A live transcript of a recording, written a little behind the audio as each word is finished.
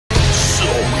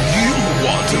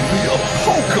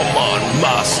Pokemon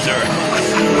Master.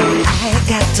 I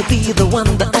got to be the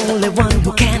one, the only one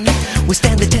who can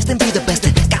withstand the test and be the best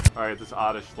at it. Alright, this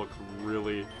Oddish looks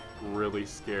really, really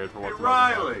scared for what's Hey,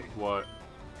 Riley! What?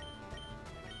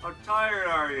 How tired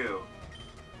are you?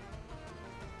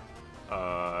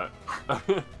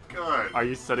 Good. Are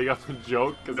you setting up a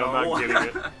joke? Because No. I'm not getting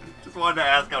it. Just wanted to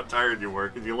ask how tired you were,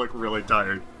 because you look really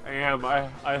tired. I am. I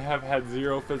have had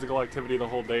zero physical activity the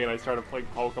whole day, and I started playing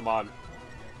Pokemon.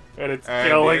 And it's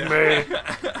killing me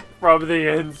from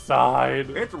the inside.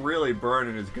 It's really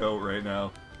burning his goat right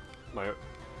now. My...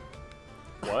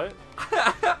 What?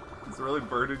 It's really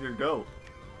burning your goat.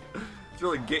 It's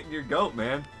really getting your goat,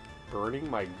 man. Burning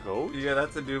my goat? Yeah,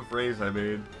 that's a new phrase I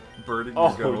made. Burning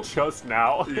your goat. Oh, just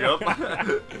now? Yep.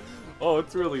 Oh,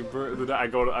 it's really I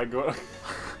go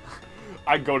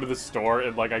to the store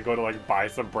and like I go to like buy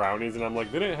some brownies and I'm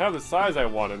like, they didn't have the size I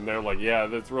wanted, and they're like, yeah,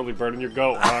 that's really burning your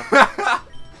goat, huh?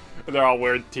 And they're all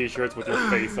wearing t-shirts with your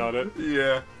face on it.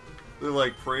 Yeah. They're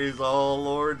like, praise all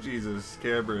Lord Jesus,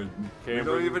 Cameron. We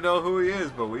don't even know who he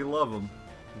is, but we love him.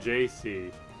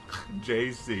 JC.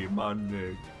 JC, my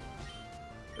nigga.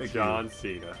 John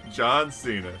Cena. John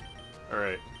Cena.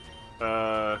 Alright.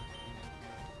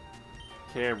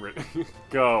 Cameron.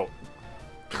 Go.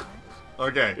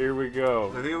 Okay. Here we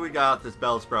go. So here we got this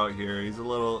Bellsprout here. He's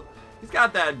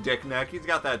got that dick neck. He's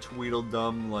got that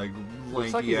Tweedledum, like,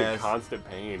 Looks like lanky he's in ass. constant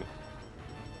pain.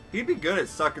 He'd be good at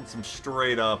sucking some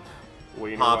straight up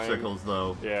Wiener popsicles, wine.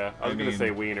 though. Yeah, I was gonna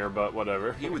say wiener, but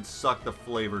whatever. He would suck the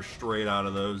flavor straight out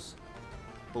of those.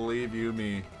 Believe you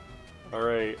me.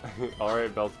 Alright.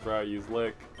 Alright, Bellsprout, use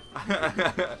lick.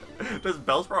 Does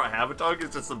Bellsprout have a tongue?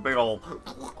 It's just a big old...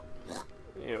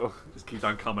 Ew. Just keeps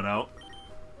on coming out.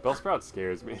 Bellsprout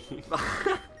scares me.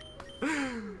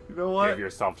 You know what? Give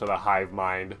yourself to the hive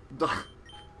mind.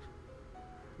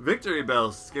 Victory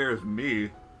Bell scares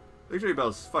me. Victory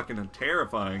Bell's fucking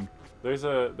terrifying. There's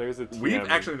a TM.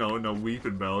 Actually, no,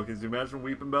 Weepin' Bell. Can you imagine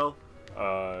Weepin' Bell?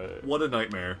 What a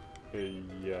nightmare.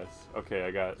 Yes. Okay,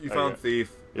 I got... You found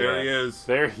Thief. There he is.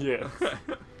 There he is.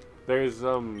 There's,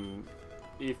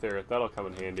 Ether. That'll come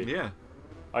in handy. Yeah.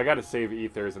 I gotta save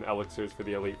Ethers and Elixirs for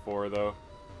the Elite Four, though.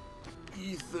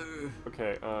 Ether.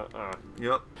 Okay,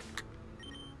 Yep.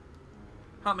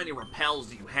 How many repels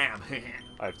do you have?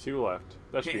 I have 2 left.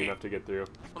 That should be enough to get through.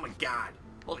 Oh my god.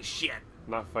 Holy shit.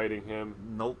 I'm not fighting him.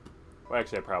 Nope. Well,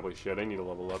 actually, I probably should. I need to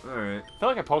level up. Alright. I feel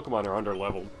like my Pokemon are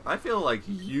under-leveled. I feel like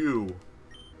you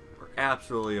are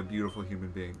absolutely a beautiful human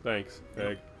being. Thanks,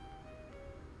 Egg.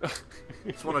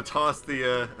 Just want to toss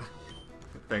the,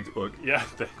 thanks, book. Yeah,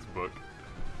 thanks, book.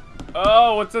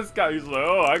 Oh, what's this guy? He's like,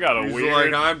 oh, I got a He's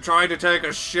weird... like, I'm trying to take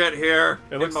a shit here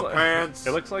It in looks my like, pants.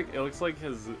 It looks like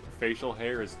his facial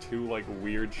hair is 2 like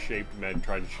weird shaped men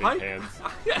trying to shake hands.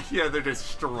 Yeah, they're just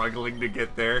struggling to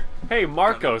get there. Hey,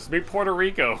 Marcos, meet Puerto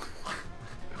Rico.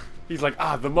 He's like,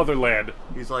 the motherland.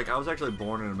 He's like, I was actually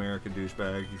born in America,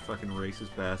 douchebag. You fucking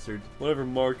racist bastard. Whatever,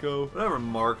 Marco. Whatever,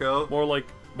 Marco. More like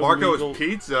Marco illegal... is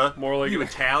pizza. More like you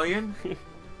Italian.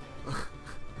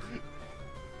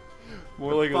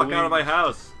 More like fuck out of my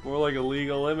house. More like a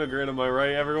legal immigrant, am I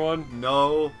right, everyone?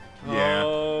 No. Yeah.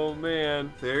 Oh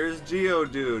man. There's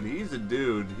Geodude. He's a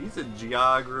dude. He's a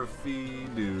geography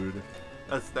dude.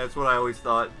 That's what I always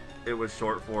thought it was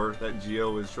short for. That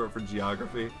Geo was short for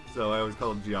geography. So I always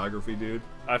call him Geography Dude.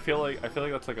 I feel like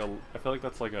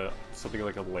that's like something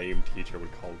like a lame teacher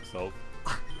would call himself.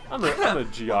 I'm a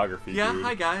geography dude. Yeah,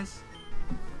 hi guys.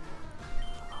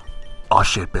 Oh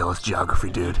shit, Bill, it's Geography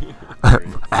Dude.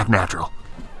 Act natural.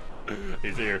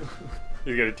 He's here.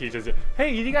 He's gonna teach us.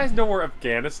 Hey, you guys know where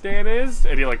Afghanistan is?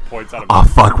 And he like points out. Oh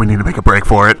fuck, we need to make a break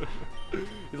for it.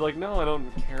 He's like, no, I don't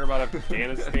care about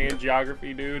Afghanistan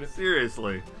geography, dude.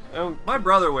 Seriously. My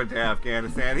brother went to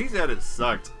Afghanistan. He said it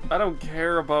sucked. I don't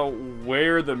care about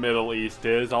where the Middle East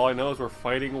is. All I know is we're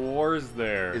fighting wars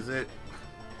there. Isn't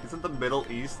the Middle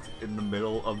East in the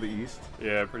middle of the East?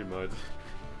 Yeah, pretty much.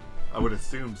 I would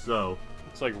assume so.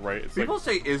 It's like right. It's People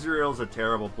say Israel's a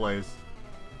terrible place.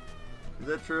 Is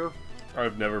that true?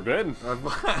 I've never been.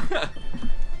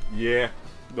 Yeah.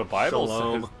 The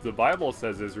Bible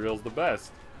says Israel's the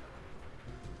best.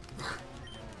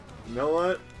 You know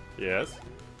what? Yes.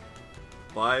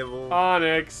 Bible.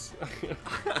 Onyx. Can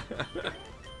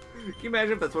you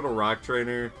imagine if that's what a rock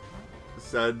trainer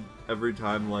said every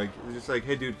time? Like, it's just like,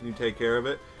 hey dude, can you take care of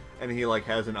it? And he like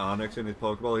has an Onyx in his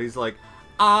Pokeball. He's like,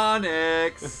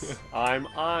 Onyx. I'm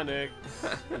Onyx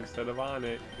instead of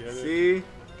Onyx. See?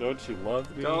 Don't you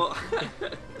love me? Go.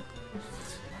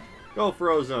 Go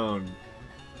Frozone.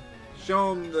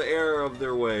 Show them the error of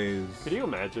their ways. Can you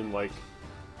imagine, like,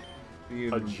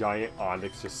 a giant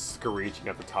Onyx just screeching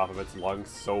at the top of its lungs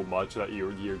so much that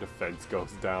your defense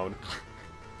goes down.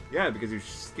 Yeah, because you're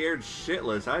scared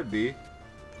shitless. I'd be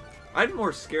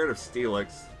more scared of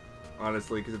Steelix,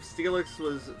 honestly, because if Steelix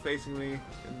was facing me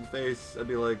in the face, I'd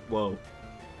be like, whoa,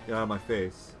 get out of my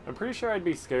face. I'm pretty sure I'd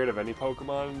be scared of any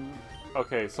Pokemon.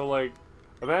 Okay, so like,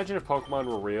 imagine if Pokemon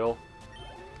were real,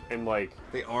 and like...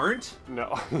 They aren't?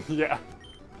 No, yeah.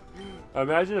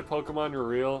 Imagine if Pokemon were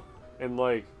real, and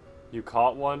like, you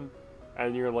caught one,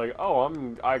 and you're like,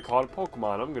 oh, I caught a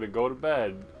Pokemon, I'm gonna go to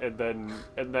bed. And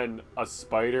then a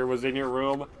spider was in your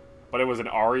room, but it was an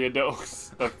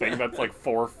Ariados, the thing that's like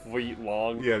 4 feet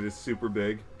long. Yeah, just super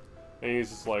big. And he's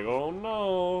just like, oh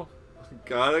no.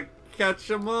 Gotta catch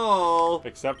them all.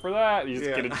 Except for that, you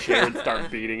just get a chair and start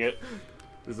beating it.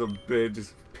 There's a bit,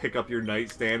 just pick up your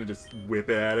nightstand and just whip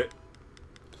it at it.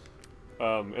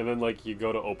 And then, like, you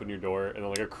go to open your door, and then,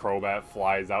 like, a Crobat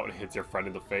flies out and hits your friend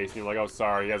in the face, and you're like, oh,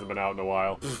 sorry, he hasn't been out in a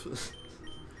while.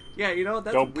 Yeah, you know,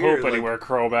 that's Don't weird. poop anywhere,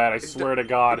 Crobat, I swear to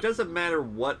God. It doesn't matter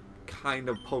what kind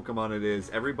of Pokemon it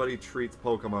is. Everybody treats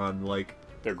Pokemon like...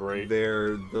 They're great.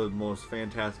 They're the most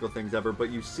fantastical things ever, but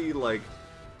you see, like...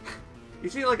 You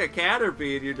see, like, a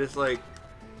Caterpie, and you're just like...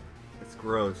 It's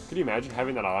gross. Can you imagine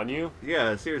having that on you?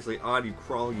 Yeah, seriously, on you,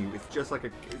 crawling you. It's just like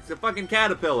a... It's a fucking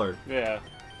caterpillar. Yeah.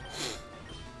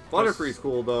 Butterfree's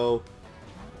cool, though.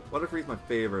 Butterfree's my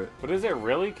favorite. But is it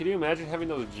really? Can you imagine having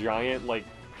those giant, like,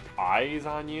 eyes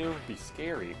on you? It'd be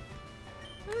scary.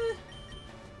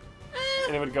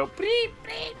 And it would go beep,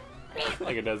 beep, beep,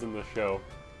 like it does in the show.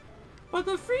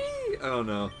 Butterfree! I don't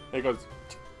know. It goes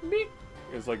beep.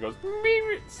 It's like goes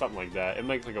beep, something like that. It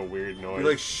makes like a weird noise.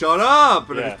 You're like, shut up!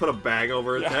 And I Yeah. just put a bag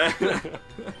over its head.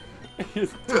 You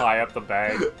just tie up the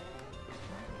bag.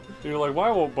 You're like, why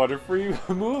won't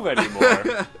Butterfree move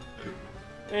anymore?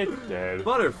 It's dead.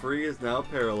 Butterfree is now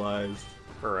paralyzed.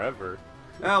 Forever.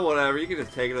 Ah, whatever. You can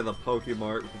just take it to the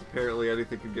Pokemart because apparently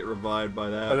anything can get revived by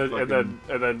that. And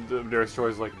then the Nurse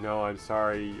Joy's like, no, I'm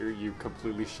sorry, you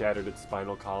completely shattered its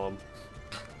spinal column.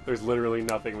 There's literally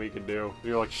nothing we can do.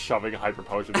 You're like shoving hyper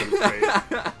potions in his face.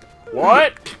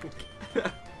 What?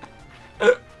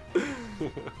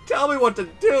 Tell me what to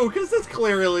do, because this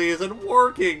clearly isn't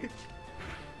working.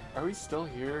 Are we still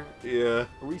here? Yeah.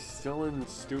 Are we still in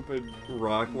stupid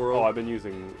Rock World? Oh, I've been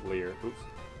using Leer. Oops.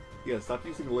 Yeah, stop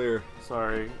using Leer.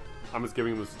 Sorry. I'm just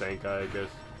giving him the stank eye, I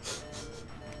guess.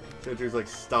 Sentry's like,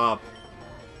 stop.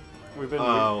 We've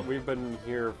been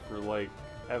here for like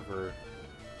ever.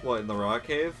 What, in the Rock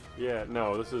Cave? Yeah,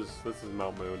 no, this is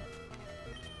Mount Moon.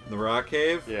 The Rock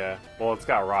Cave? Yeah. Well, it's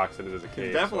got rocks and it is a cave.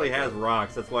 It definitely so has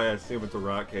rocks, that's why I assume it's a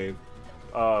rock cave.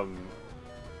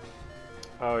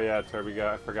 Oh yeah,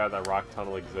 I forgot that rock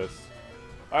tunnel exists.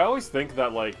 I always think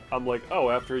that, like, I'm like, oh,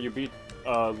 after you beat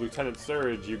Lieutenant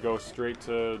Surge, you go straight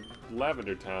to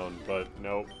Lavender Town, but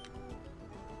nope.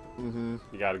 Mm-hmm.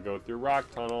 You gotta go through Rock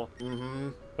Tunnel. Mm-hmm.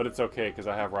 But it's okay, because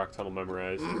I have Rock Tunnel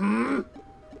memorized. Mm-hmm.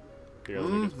 Here,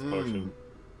 let me get this potion.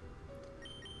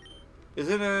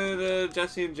 Isn't it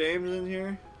Jesse and James in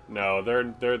here? No,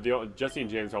 they're Jesse and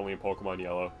James are only in Pokemon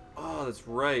Yellow. Oh, that's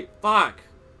right. Fuck!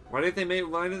 Why didn't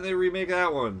they remake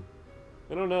that one?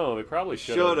 I don't know, they probably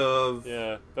should have.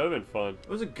 Yeah, that'd have been fun. It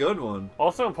was a good one.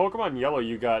 Also, in Pokemon Yellow,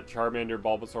 you got Charmander,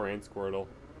 Bulbasaur, and Squirtle.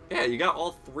 Yeah, you got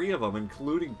all 3 of them,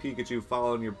 including Pikachu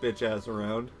following your bitch ass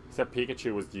around. Except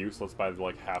Pikachu was useless by,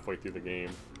 like, halfway through the game.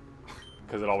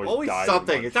 Because it always died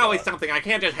something. It's always something. I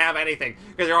can't just have anything.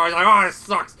 Because you're always like, oh, this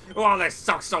sucks. Oh, this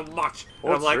sucks so much.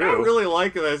 Well, and I'm like, true. I really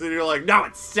like this. And you're like, no,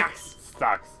 it sucks.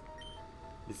 Sucks.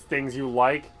 These things you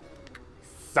like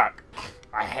suck.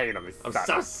 I hate them. I'm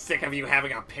so sick of you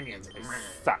having opinions. They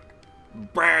suck.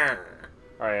 Brrr.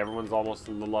 Alright, everyone's almost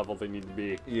to the level they need to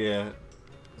be. Yeah.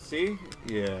 See?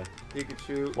 Yeah.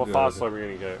 Pikachu. What good. fossil are we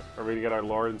gonna get? Are we gonna get our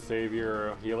Lord and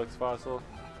Savior Helix fossil?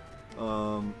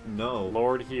 No.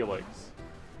 Lord Helix,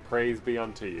 praise be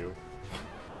unto you.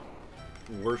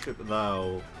 Worship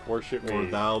thou. Worship me. Or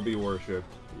thou be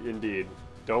worshipped. Indeed.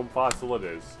 Dome fossil it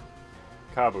is.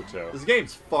 Kabuto. This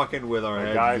game's fucking with our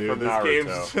heads, guy dude. from This Naruto.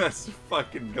 game's just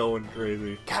fucking going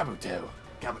crazy. Kabuto,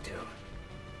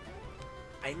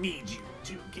 I need you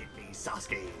to get me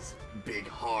Sasuke's big,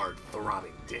 hard,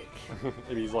 throbbing dick.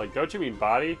 And he's like, don't you mean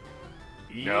body?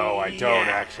 No, I don't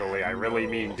actually. I really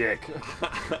mean dick.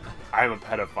 I'm a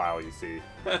pedophile, you see.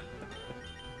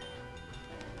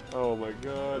 Oh my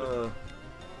god.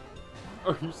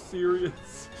 Are you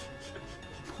serious?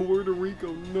 Puerto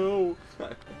Rico, no.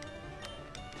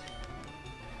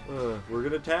 We're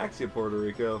gonna tax you, Puerto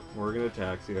Rico. We're gonna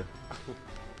tax you.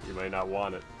 You may not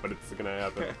want it, but it's gonna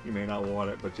happen. You may not want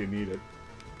it, but you need it.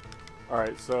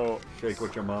 Alright, so... Shake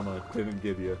what your mama didn't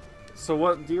give you. So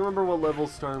what? Do you remember what level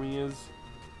Starmie is?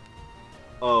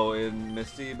 Oh, in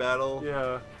Misty Battle?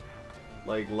 Yeah.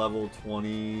 Like level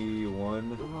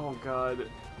 21? Oh god.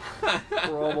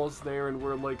 We're almost there and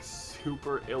we're like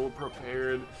super ill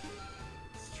prepared.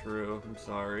 It's true. I'm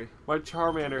sorry. My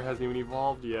Charmander hasn't even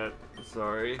evolved yet. I'm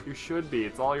sorry. You should be.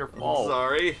 It's all your I'm fault.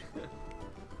 sorry.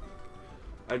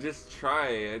 I just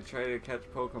try. I try to catch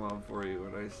Pokemon for you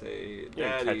when I say You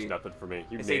didn't Daddy. catch nothing for me.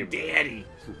 You I say named it. Daddy.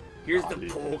 Here's the Daddy.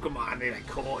 Pokemon that I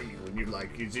call you, and you're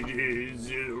like, is it a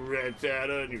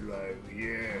Rattata? And you're like,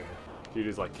 yeah. You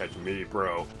just like catch me,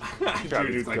 bro. Dude,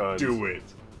 he's like, guns. do it.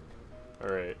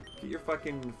 Alright. Get your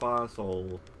fucking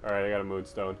fossil. Alright, I got a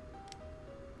Moonstone.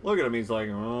 Look at him. He's like,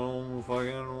 I don't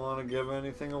fucking want to give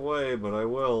anything away, but I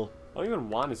will. I don't even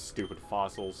want his stupid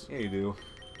fossils. Yeah, you do.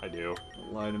 I do.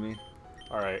 Don't lie to me.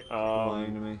 Alright,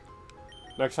 Lying to me.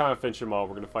 next time I finish him all,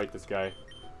 we're gonna fight this guy.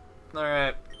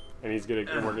 Alright. And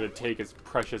we're gonna take his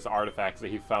precious artifacts that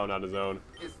he found on his own.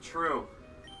 It's true.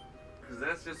 Because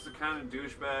that's just the kind of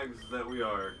douchebags that we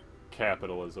are.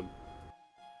 Capitalism.